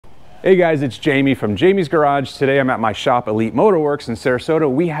Hey guys, it's Jamie from Jamie's Garage. Today I'm at my shop, Elite Motorworks in Sarasota.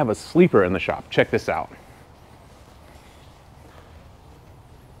 We have a sleeper in the shop. Check this out.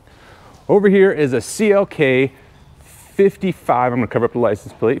 Over here is a CLK 55, I'm gonna cover up the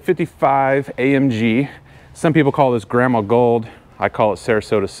license plate, 55 AMG. Some people call this Grandma Gold. I call it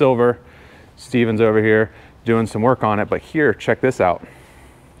Sarasota Silver. Steven's over here doing some work on it, but here, check this out.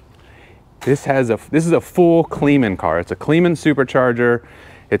 This is a full Kleemann car. It's a Kleemann supercharger.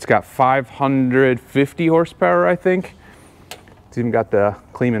 It's got 550 horsepower, I think. It's even got the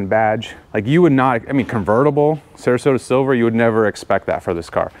Kleemann badge. Like you would not, I mean, convertible, Sarasota Silver, you would never expect that for this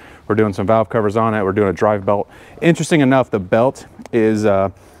car. We're doing some valve covers on it. We're doing a drive belt. Interesting enough, the belt is,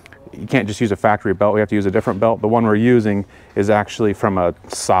 you can't just use a factory belt. We have to use a different belt. The one we're using is actually from a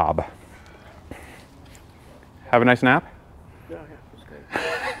Saab. Have a nice nap? Yeah, it's great.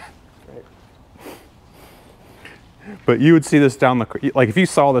 But you would see this down the, like if you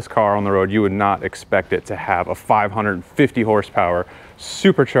saw this car on the road, you would not expect it to have a 550 horsepower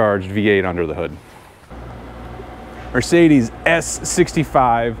supercharged V8 under the hood. Mercedes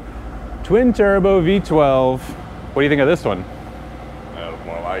S65 twin turbo V12. What do you think of this one?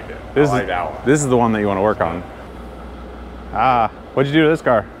 More like it. This I like that one. This is the one that you want to work on. What'd you do to this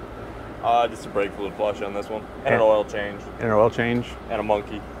car? Just a brake fluid flush on this one, and an oil change. And an oil change? And a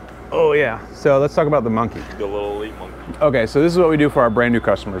monkey. Oh yeah. So let's talk about the monkey. The little Elite monkey. Okay, so this is what we do for our brand new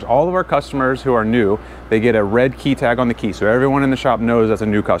customers. All of our customers who are new, they get a red key tag on the key, so everyone in the shop knows that's a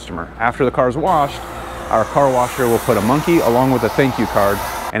new customer. After the car's washed, our car washer will put a monkey along with a thank you card,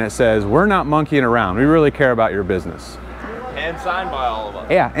 and it says, we're not monkeying around. We really care about your business. And signed by all of us.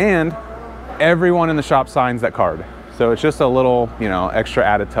 Yeah, and everyone in the shop signs that card. So it's just a little, you know, extra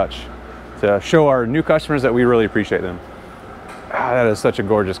added touch to show our new customers that we really appreciate them. That is such a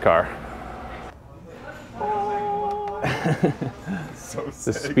gorgeous car. So The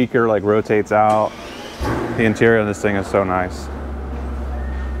sick. speaker like rotates out. The interior of this thing is so nice.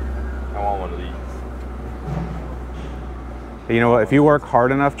 I want one of these. You know what, if you work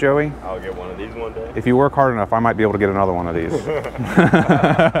hard enough, Joey, I'll get one of these one day. if you work hard enough, I might be able to get another one of these.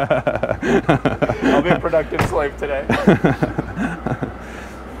 I'll be a productive slave today.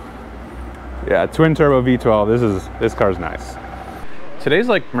 Yeah, twin turbo V12, this car's nice. Today's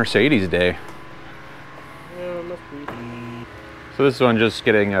like Mercedes day. Yeah, must be. So this one just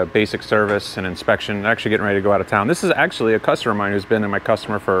getting a basic service and inspection, actually getting ready to go out of town. This is actually a customer of mine who's been my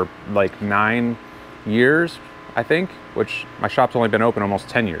customer for like 9 years, I think, which my shop's only been open almost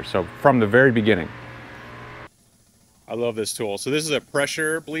 10 years. So from the very beginning. I love this tool. So this is a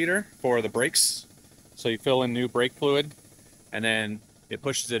pressure bleeder for the brakes. So you fill in new brake fluid and then it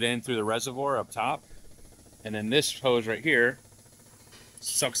pushes it in through the reservoir up top. And then this hose right here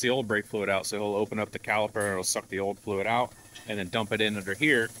sucks the old brake fluid out. So it'll open up the caliper and it'll suck the old fluid out and then dump it in under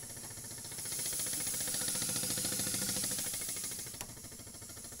here.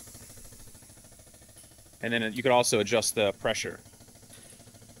 And then you could also adjust the pressure.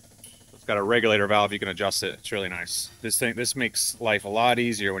 It's got a regulator valve, you can adjust it. It's really nice. This makes life a lot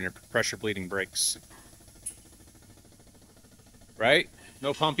easier when you're pressure bleeding brakes. Right?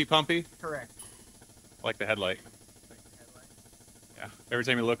 No pumpy? Correct. I like the headlight. Yeah. Every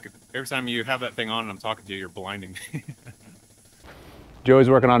time you have that thing on and I'm talking to you, you're blinding me.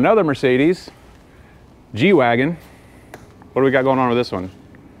 Joey's working on another Mercedes G-Wagon. What do we got going on with this one?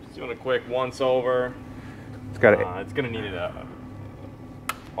 Just doing a quick once over. It's got It's gonna need an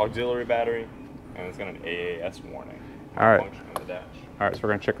auxiliary battery, and it's gonna an AAS warning. All right. Function on the dash. All right, so we're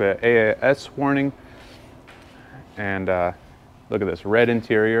gonna check the AAS warning. And look at this, red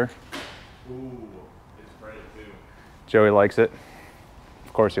interior. Ooh, it's red too. Joey likes it.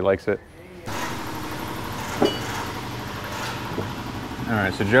 Of course he likes it. All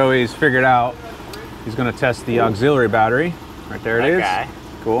right, so Joey's figured out he's gonna test the auxiliary battery. Right there it is. That guy.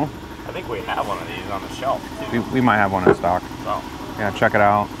 Cool. I think we have one of these on the shelf too. We might have one in stock. So, Yeah, check it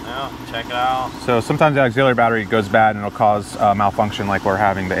out. yeah, check it out. So sometimes the auxiliary battery goes bad and it'll cause malfunction like we're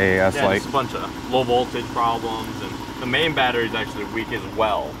having the AAS Yeah, light. just a bunch of low voltage problems, and the main battery is actually weak as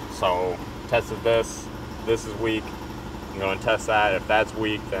well. So tested this is weak. I'm going to test that. If that's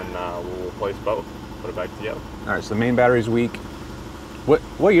weak, then we'll replace both, put it back together. All right, so the main battery's weak.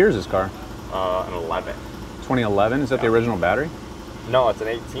 What year is this car? An 11. 2011, is that the original battery? No, it's an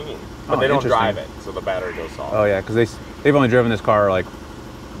 18, but Oh, they don't interesting. drive it, so the battery goes soft. Oh yeah, because they've only driven this car like,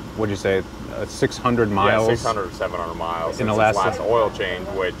 what'd you say, 600 miles? Yeah, 600 or 700 miles In since the its last- last oil change,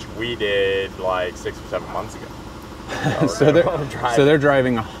 which we did like 6 or 7 months ago. So they don't drive they're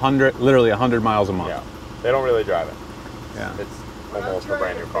driving literally 100 miles a month. Yeah, they don't really drive it. Yeah. It's almost a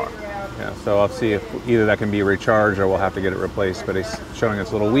brand new car. Yeah, so I'll see if either that can be recharged or we'll have to get it replaced, but he's showing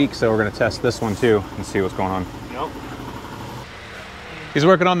it's a little weak, so we're gonna test this one too and see what's going on. Nope. He's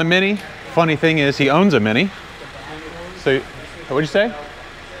working on the Mini. Funny thing is, he owns a Mini. So, what'd you say?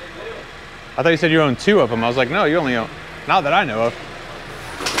 I thought you said you own 2 of them. I was like, no, you only own, not that I know of.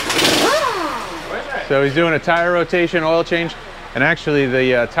 So he's doing a tire rotation, oil change, and actually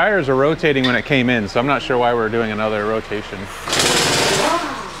the tires are rotating when it came in, so I'm not sure why we're doing another rotation.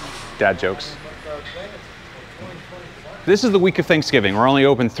 Dad jokes. This is the week of Thanksgiving. We're only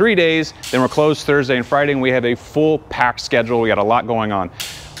open 3 days, then we're closed Thursday and Friday, and we have a full packed schedule. We got a lot going on.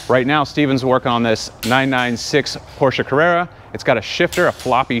 Right now, Steven's working on this 996 Porsche Carrera. It's got a shifter, a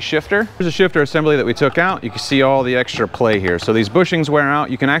floppy shifter. Here's a shifter assembly that we took out. You can see all the extra play here. So these bushings wear out.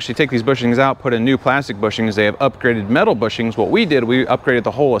 You can actually take these bushings out, put in new plastic bushings. They have upgraded metal bushings. What we did, we upgraded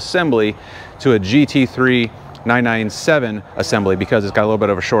the whole assembly to a GT3 997 assembly because it's got a little bit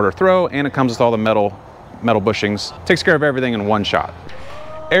of a shorter throw and it comes with all the metal bushings. Takes care of everything in one shot.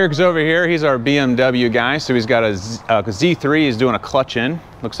 Eric's over here. He's our BMW guy. So he's got a Z3. He's doing a clutch in.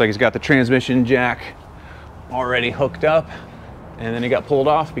 Looks like he's got the transmission jack already hooked up. And then he got pulled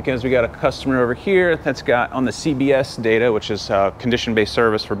off because we got a customer over here that's got on the CBS data, which is condition-based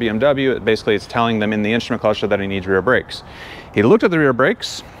service for BMW. Basically, it's telling them in the instrument cluster that he needs rear brakes. He looked at the rear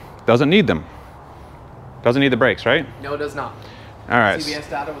brakes, doesn't need them. Doesn't need the brakes, right? No, it does not. All right. CBS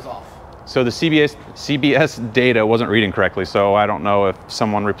data was off. So the CBS data wasn't reading correctly, so I don't know if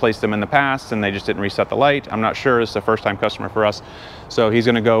someone replaced them in the past and they just didn't reset the light. I'm not sure. It's a first-time customer for us. So he's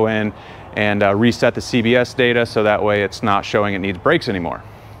going to go in and reset the CBS data so that way it's not showing it needs brakes anymore.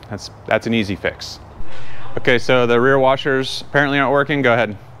 That's an easy fix. Okay, so the rear washers apparently aren't working. Go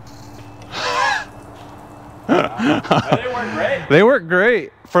ahead. They work great. They work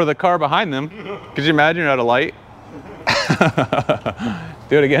great for the car behind them. Could you imagine at a light?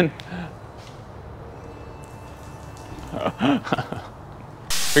 Do it again.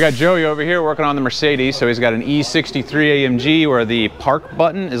 We got Joey over here working on the Mercedes. So he's got an E63 AMG where the park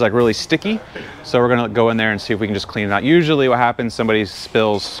button is like really sticky. So we're gonna go in there and see if we can just clean it out. Usually what happens, somebody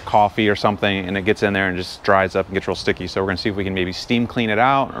spills coffee or something and it gets in there and just dries up and gets real sticky. So we're gonna see if we can maybe steam clean it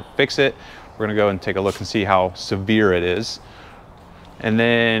out or fix it. We're gonna go and take a look and see how severe it is. And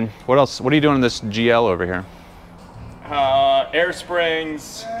then what else? What are you doing in this GL over here? Air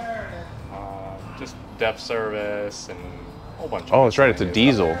springs, just depth service, and a whole bunch of Oh, that's right, it's a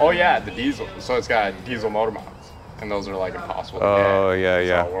diesel. Oh yeah, the diesel. So it's got diesel motor mounts, and those are like impossible to get. Oh,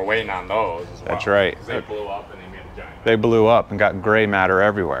 yeah. So we're waiting on those as well. That's right. 'Cause they blew up and they made a giant. They blew up and got gray matter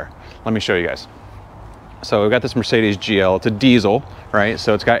everywhere. Let me show you guys. So we've got this Mercedes GL. It's a diesel, right?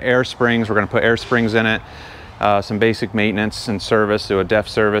 So it's got air springs. We're gonna put air springs in it. Some basic maintenance and service, do a def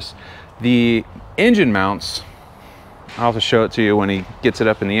service. The engine mounts, I'll have to show it to you when he gets it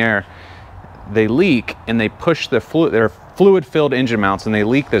up in the air. They leak and they push the fluid, they're fluid-filled engine mounts, and they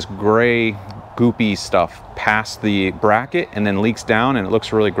leak this gray, goopy stuff past the bracket and then leaks down and it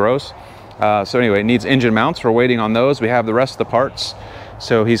looks really gross. So anyway, it needs engine mounts. We're waiting on those. We have the rest of the parts.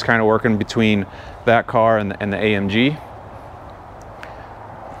 So he's kind of working between that car and the AMG.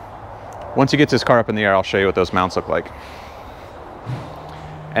 Once he gets his car up in the air, I'll show you what those mounts look like.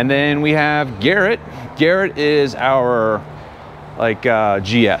 And then we have Garrett. Garrett is our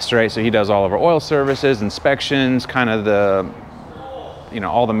GS, right? So he does all of our oil services, inspections, kind of the,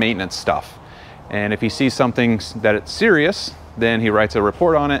 all the maintenance stuff. And if he sees something that it's serious, then he writes a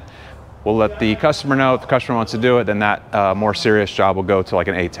report on it. We'll let the customer know. If the customer wants to do it, then that more serious job will go to like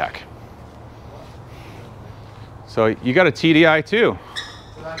an A-Tech. So you got a TDI too.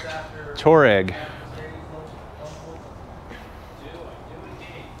 Touareg.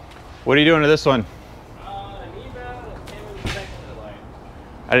 What are you doing to this one?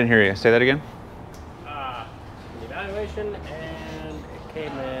 I didn't hear you. Say that again. Evaluation, and it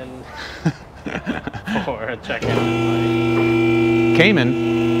came in for a check-in. Cayman.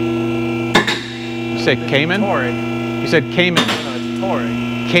 You said Cayman? Touareg. You said Cayman. No, it's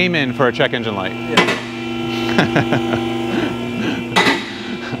Touareg. Came in for a check engine light. Yeah.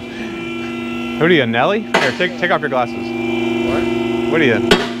 What are you, Nelly? Here, take off your glasses. What? What are you?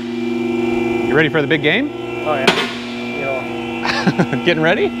 You ready for the big game? Oh yeah. Getting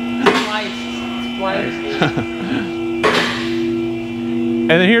ready? Splice. And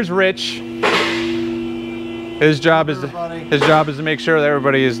then here's Rich. His job is to make sure that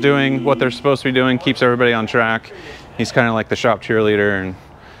everybody is doing what they're supposed to be doing, keeps everybody on track. He's kind of like the shop cheerleader and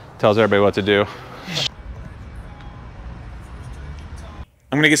tells everybody what to do.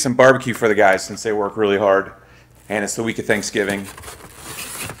 I'm gonna get some barbecue for the guys since they work really hard, and it's the week of Thanksgiving.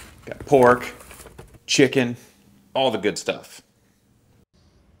 Got pork, chicken, all the good stuff.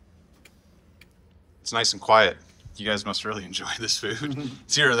 It's nice and quiet. You guys must really enjoy this food.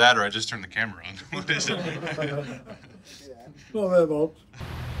 It's either that or I just turned the camera on. What is it? Well, that helps.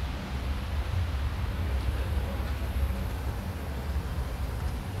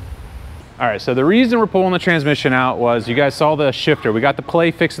 All right, so the reason we're pulling the transmission out was you guys saw the shifter. We got the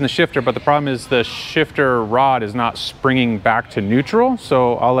play fixing the shifter, but the problem is the shifter rod is not springing back to neutral.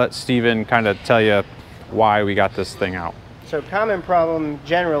 So I'll let Steven kind of tell you why we got this thing out. So common problem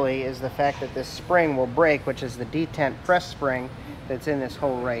generally is the fact that this spring will break, which is the detent press spring that's in this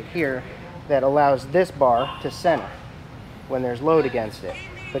hole right here that allows this bar to center when there's load against it.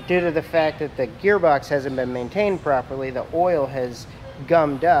 But due to the fact that the gearbox hasn't been maintained properly, the oil has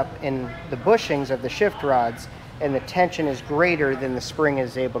gummed up in the bushings of the shift rods, and the tension is greater than the spring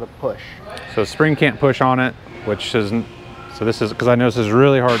is able to push. So spring can't push on it, which isn't, so this is, because I know this is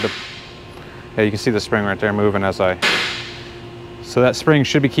really hard to, yeah, you can see the spring right there moving as I, so that spring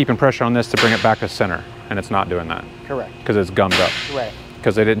should be keeping pressure on this to bring it back to center, and it's not doing that. Correct. Because it's gummed up. Right.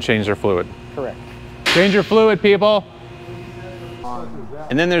 Because they didn't change their fluid. Correct. Change your fluid, people.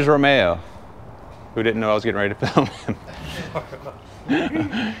 And then there's Romeo, who didn't know I was getting ready to film him.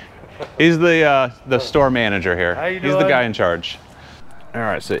 He's the store manager here. How you He's the doing? guy in charge. All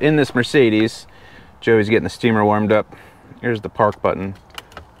right, so in this Mercedes, Joey's getting the steamer warmed up. Here's the park button.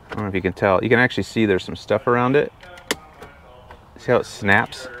 I don't know if you can tell. You can actually see there's some stuff around it. See how it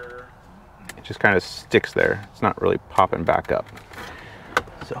snaps? It just kind of sticks there. It's not really popping back up.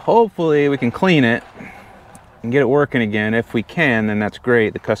 So hopefully we can clean it and get it working again. If we can, then that's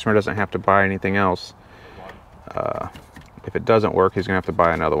great. The customer doesn't have to buy anything else. If it doesn't work, he's gonna have to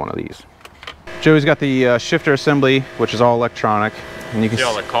buy another one of these. Joey's got the shifter assembly, which is all electronic. And you can See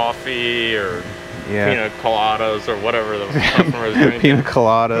all the coffee or yeah. pina coladas or whatever the customer is drinking. Pina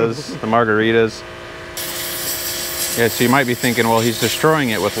coladas, the margaritas. Yeah, so you might be thinking, well, he's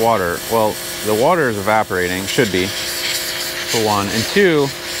destroying it with water. Well, the water is evaporating, should be, for one. And two,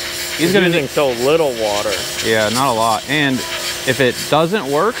 he's gonna using so little water. Yeah, not a lot. And if it doesn't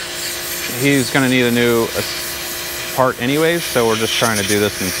work, he's gonna need a new part anyways, so we're just trying to do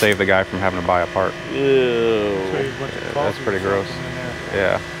this and save the guy from having to buy a part. Ew. That's pretty gross.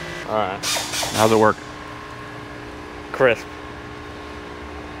 Yeah. All right. How's it work? Crisp.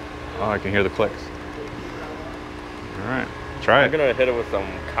 Oh, I can hear the clicks. All right, try I'm it. gonna hit it with some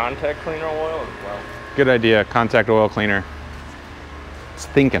contact cleaner oil as well. Good idea, contact oil cleaner. It's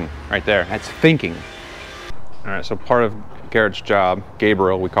thinking right there, it's thinking. All right, so part of Garrett's job,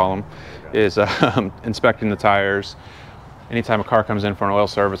 Gabriel we call him, is inspecting the tires. Anytime a car comes in for an oil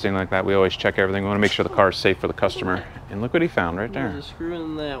servicing like that, we always check everything. We want to make sure the car is safe for the customer. And look what he found right there. There's a screw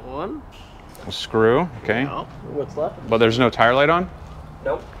in that one. A screw, okay. Oh, what's left? But there's no tire light on?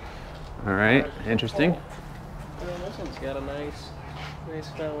 Nope. All right, interesting. This one's got a nice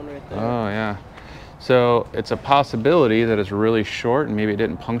fat one right there. Oh yeah. So it's a possibility that it's really short and maybe it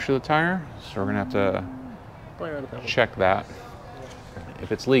didn't puncture the tire. So we're gonna have to Play around with that one. check that.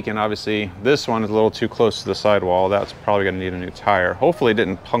 If it's leaking, obviously this one is a little too close to the sidewall. That's probably gonna need a new tire. Hopefully it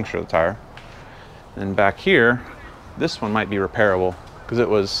didn't puncture the tire. And back here, this one might be repairable because it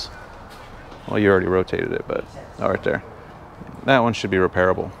was, well, you already rotated it, but oh, right there. That one should be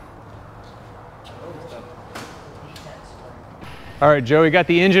repairable. All right, Joey got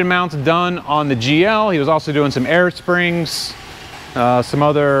the engine mounts done on the GL. He was also doing some air springs, some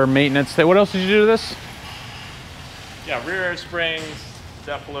other maintenance. What else did you do to this? Yeah, rear air springs,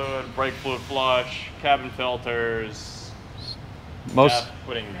 def fluid, brake fluid flush, cabin filters. Mostly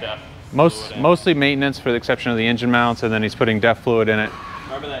maintenance for the exception of the engine mounts, and then he's putting DEF fluid in it.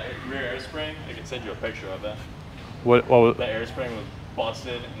 Remember that rear air spring? I can send you a picture of that. What was, The air spring was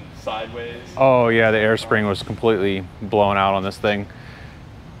busted and sideways. oh yeah, the air spring was completely blown out on this thing.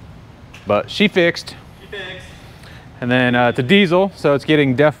 But she fixed. And then it's a diesel, so it's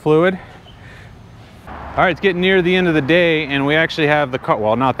getting DEF fluid. All right, it's getting near the end of the day, and we actually have the car,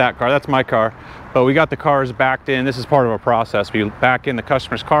 well, not that car, that's my car, but we got the cars backed in. This is part of a process. We back in the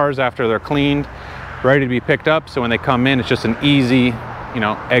customers' cars after they're cleaned, ready to be picked up, so when they come in, it's just an easy,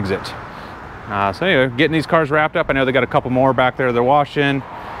 exit. So anyway, getting these cars wrapped up. I know they got a couple more back there they're washing,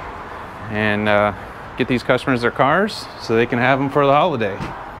 and get these customers their cars so they can have them for the holiday.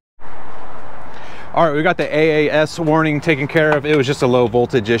 All right, we got the AAS warning taken care of. It was just a low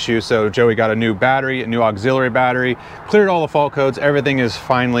voltage issue, so Joey got a new battery, a new auxiliary battery, cleared all the fault codes. Everything is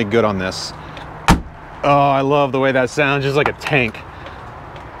finally good on this. Oh, I love the way that sounds, just like a tank.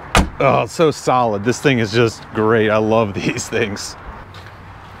 Oh, it's so solid. This thing is just great. I love these things.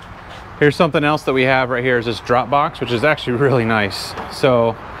 Here's something else that we have right here is this drop box, which is actually really nice.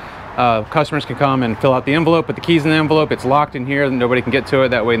 So Customers can come and fill out the envelope, put the keys in the envelope. It's locked in here, nobody can get to it.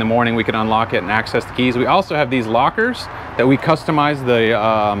 That way in the morning we can unlock it and access the keys. We also have these lockers that we customize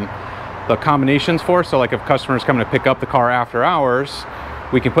the combinations for. So like if customers come to pick up the car after hours,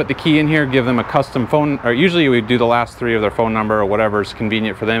 we can put the key in here, give them a custom phone, or usually we do the last 3 of their phone number or whatever is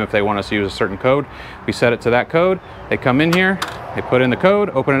convenient for them if they want us to use a certain code. We set it to that code. They come in here, they put in the code,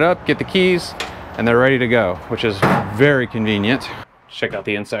 open it up, get the keys, and they're ready to go, which is very convenient. Check out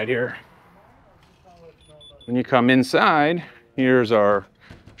the inside here. When you come inside, here's our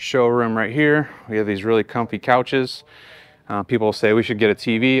showroom right here. We have these really comfy couches. People say we should get a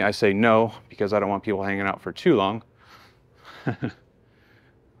TV. I say no, because I don't want people hanging out for too long.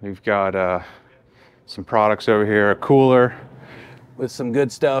 We've got some products over here, a cooler with some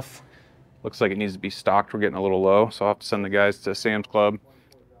good stuff. Looks like it needs to be stocked. We're getting a little low, so I'll have to send the guys to Sam's Club.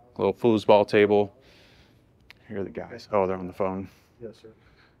 A little foosball table. Here are the guys. Oh, they're on the phone. Yes, sir.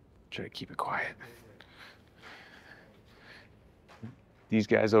 Try to keep it quiet. These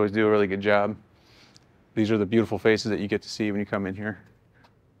guys always do a really good job. These are the beautiful faces that you get to see when you come in here.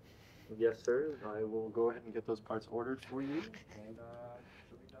 Yes, sir. I will go ahead and get those parts ordered for you, and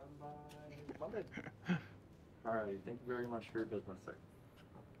should be done by Monday. All right. Thank you very much for your business, sir.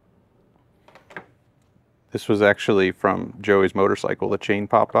 This was actually from Joey's motorcycle. The chain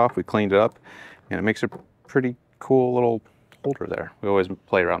popped off. We cleaned it up, and it makes a pretty cool little holder there. We always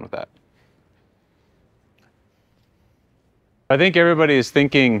play around with that. I think everybody is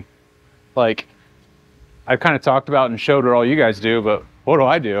thinking, like, I've kind of talked about and showed what all you guys do, but what do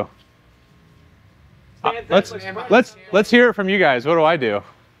I do? Let's hear it from you guys. What do I do?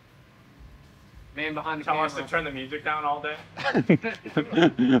 Man behind the camera. Tell us to turn the music down all day.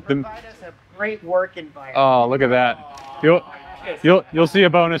 Provide us a great work environment. Oh, look at that. You'll see a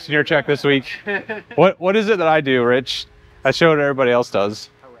bonus in your check this week. What is it that I do, Rich? I show what everybody else does.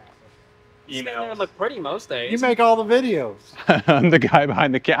 Email. Look pretty most days. You make all the videos. I'm the guy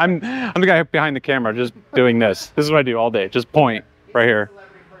behind the camera. I'm the guy behind the camera just doing this. This is what I do all day. Just point right here.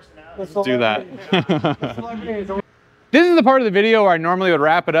 Let's do that. This is the part of the video where I normally would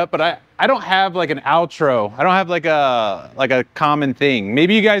wrap it up, but I don't have like an outro. I don't have like a common thing.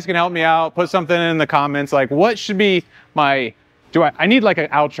 Maybe you guys can help me out. Put something in the comments like what should be my, I need like an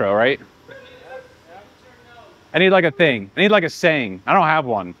outro, right? I need like a thing. I need like a saying. I don't have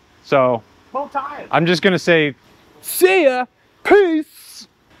one. So I'm just gonna say, see ya, peace.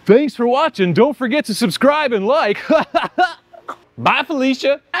 Thanks for watching. Don't forget to subscribe and like. Bye,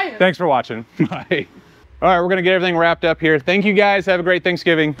 Felicia. Thanks for watching. Bye. All right, we're gonna get everything wrapped up here. Thank you guys. Have a great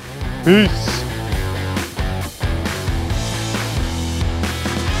Thanksgiving. Peace.